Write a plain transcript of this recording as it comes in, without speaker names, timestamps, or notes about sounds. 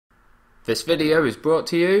This video is brought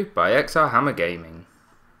to you by xR-HammerGaming.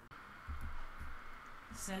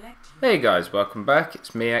 Hey guys, welcome back.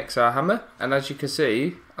 It's me, xrhammer, and as you can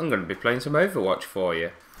see, I'm going to be playing some Overwatch for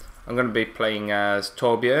you. I'm going to be playing as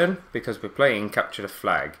Torbjörn because we're playing Capture the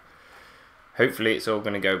Flag. Hopefully it's all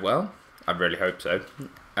going to go well. I really hope so.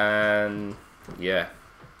 And yeah,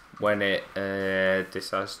 when it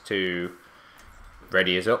decides to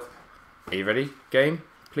ready us up. Are you ready, game?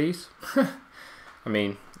 Please? I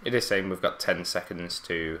mean, it is saying we've got 10 seconds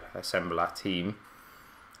to assemble our team.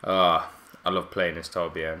 I love playing as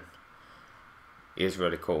Torbjörn. He is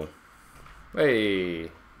really cool.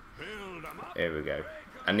 Hey! Here we go.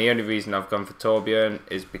 And the only reason I've gone for Torbjörn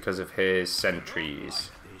is because of his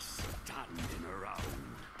sentries.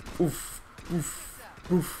 Oof, oof,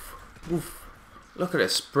 oof, oof. Look at the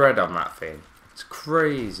spread on that thing. It's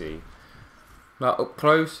crazy. Like up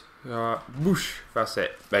close, whoosh, that's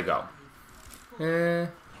it. There you go.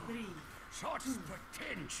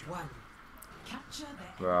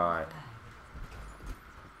 Right.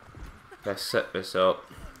 Let's set this up.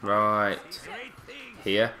 Right.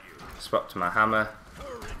 Here. Swap to my hammer.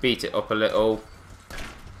 Beat it up a little.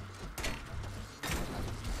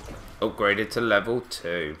 Upgraded to level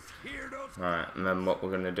 2. Right, and then what we're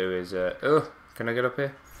going to do is... oh, can I get up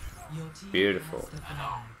here? Beautiful.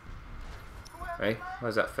 Hey,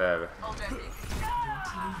 where's that fairy?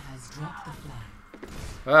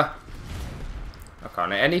 Ah! I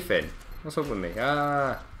can't hit anything. What's up with me?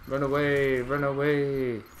 Ah! Run away! Run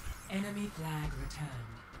away! Enemy flag returned.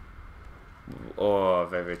 Oh,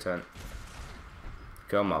 they've returned.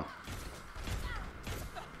 Come on.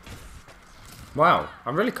 Wow,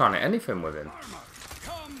 I really can't hit anything with him.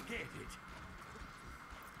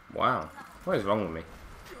 Wow, what is wrong with me?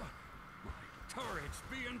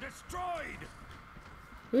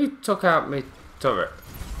 Who took out my turret?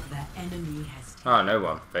 Oh, no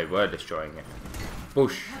one. They were destroying it.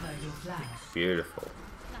 Bush. Beautiful.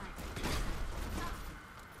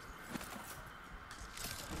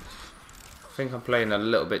 I think I'm playing a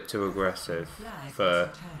little bit too aggressive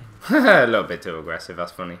for... a little bit too aggressive,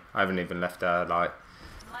 that's funny. I haven't even left our like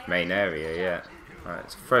main area yet. Right,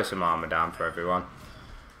 let's throw some armor down for everyone.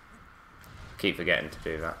 Keep forgetting to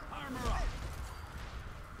do that.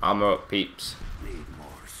 Armor up, peeps.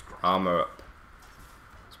 Armor up.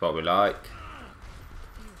 That's what we like.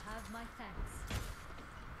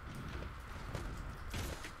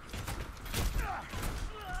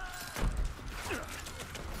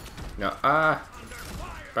 No,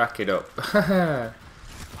 back it up.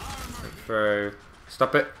 Throw.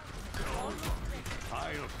 Stop it.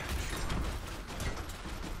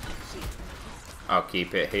 I'll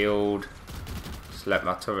keep it healed. Just let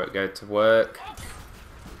my turret go to work.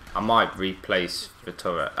 I might replace the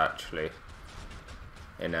turret actually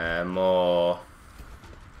in a more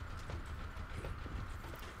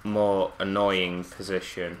annoying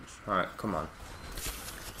position. Right, come on.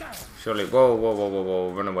 Surely, whoa, whoa, whoa, whoa,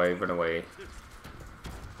 whoa, run away, run away.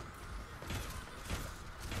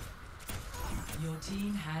 Your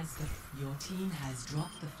team has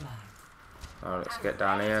dropped the flag. Oh, let's get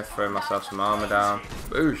down here, throw myself some armor down.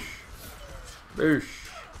 Boosh! Boosh!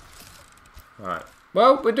 Right.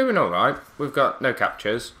 Well, we're doing alright. We've got no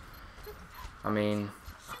captures. I mean,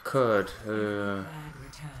 I could. Let's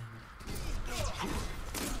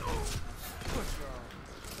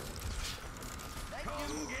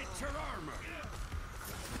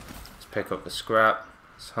pick up the scrap.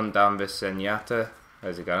 Let's hunt down this Zenyatta.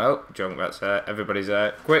 Where's he going? Oh, Junkrat's there. Everybody's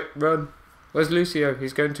there. Quick, run! Where's Lucio?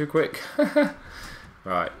 He's going too quick.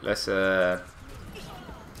 Right, let's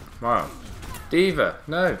wow. Diva,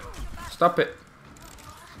 no. Stop it.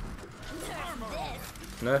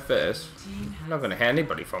 Nerf this. I'm not going to hit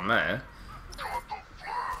anybody from there.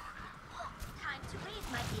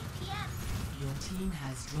 Your team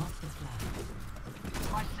has dropped the flag.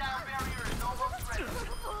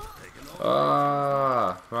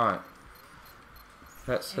 Ah, right.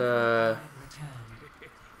 Let's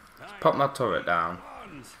pop my turret down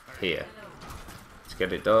here. Let's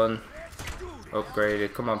get it done.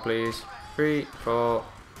 Upgraded. Come on, please. 3, 4,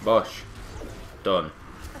 bush. Done.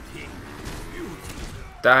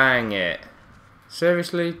 Dang it.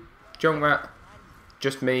 Seriously? Junkrat?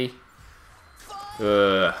 Just me?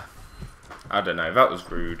 Ugh. I don't know. That was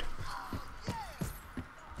rude.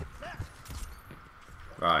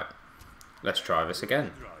 Right. Let's try this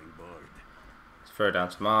again. Let's throw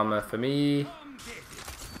down some armor for me.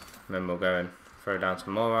 And then we'll go and throw down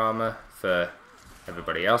some more armor for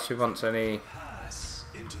everybody else who wants any.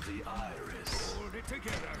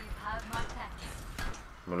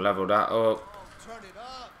 We'll level that up.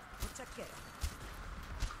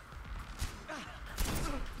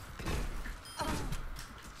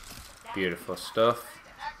 Beautiful stuff.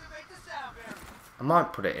 I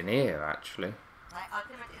might put it in here actually.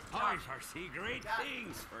 I foresee great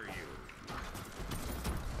things for you.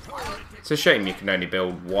 It's a shame you can only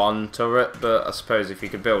build one turret, but I suppose if you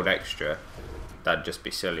could build extra, that'd just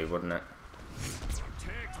be silly, wouldn't it?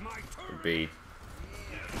 It'd be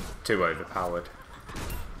too overpowered.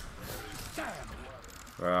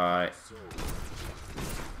 Right.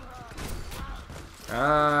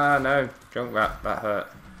 Ah, no. Junk rat. That hurt.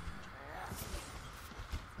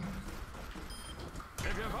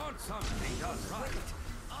 If you want something done right,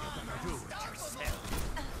 you're gonna do it yourself.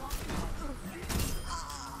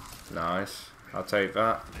 Nice. I'll take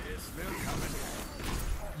that. This will come in.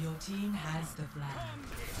 Your team has the flag.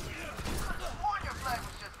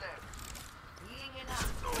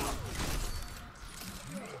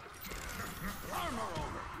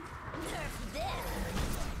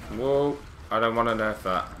 Whoa. I don't want to nerf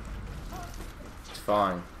that. It's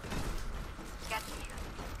fine.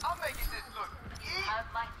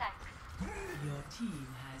 Your team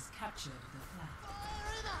has captured the flag.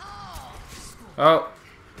 Oh.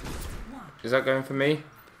 Is that going for me?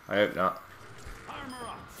 I hope not.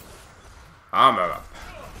 Armor up.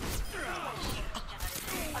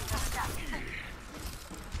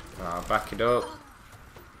 I'll back it up.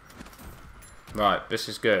 Right, this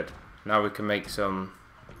is good. Now we can make some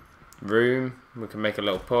room. We can make a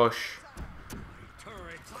little push.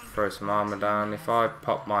 Throw some armor down. If I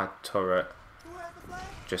pop my turret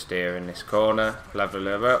just here in this corner, level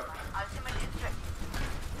it up.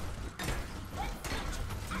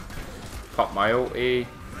 Pop my ulti.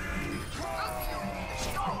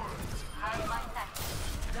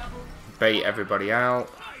 Bait everybody out.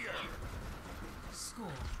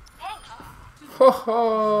 Ho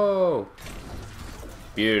ho!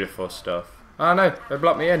 Beautiful stuff. Oh no, they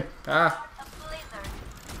blocked me in. Ah.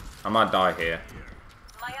 I might die here.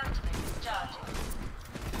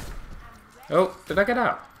 Oh, did I get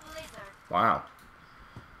out? Wow.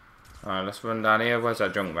 Alright, let's run down here. Where's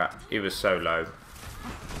that junk rat? He was so low.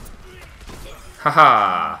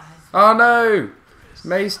 Haha! Oh no!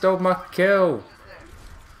 May stole my kill.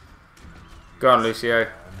 Go on, Lucio.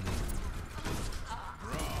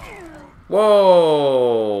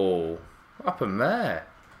 Whoa! What happened there?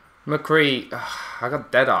 McCree. I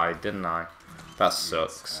got dead-eyed, didn't I? That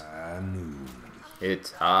sucks.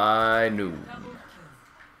 It's high noon.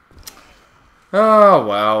 Oh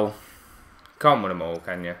well. Can't win them all,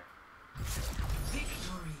 can you?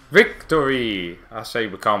 Victory! I say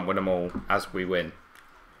we can't win them all as we win.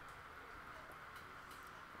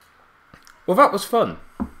 Well, that was fun.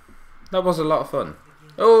 That was a lot of fun.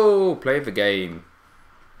 Oh, play the game.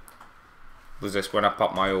 Was this when I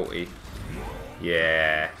popped my ulti?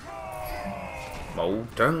 Yeah.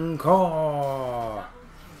 Molten core.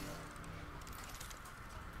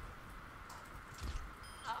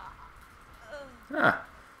 Ah.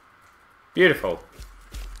 Beautiful.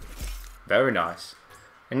 Very nice.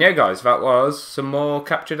 And yeah guys, that was some more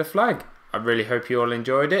Capture the Flag. I really hope you all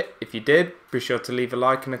enjoyed it. If you did, be sure to leave a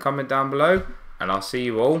like and a comment down below. And I'll see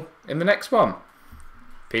you all in the next one.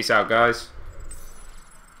 Peace out guys.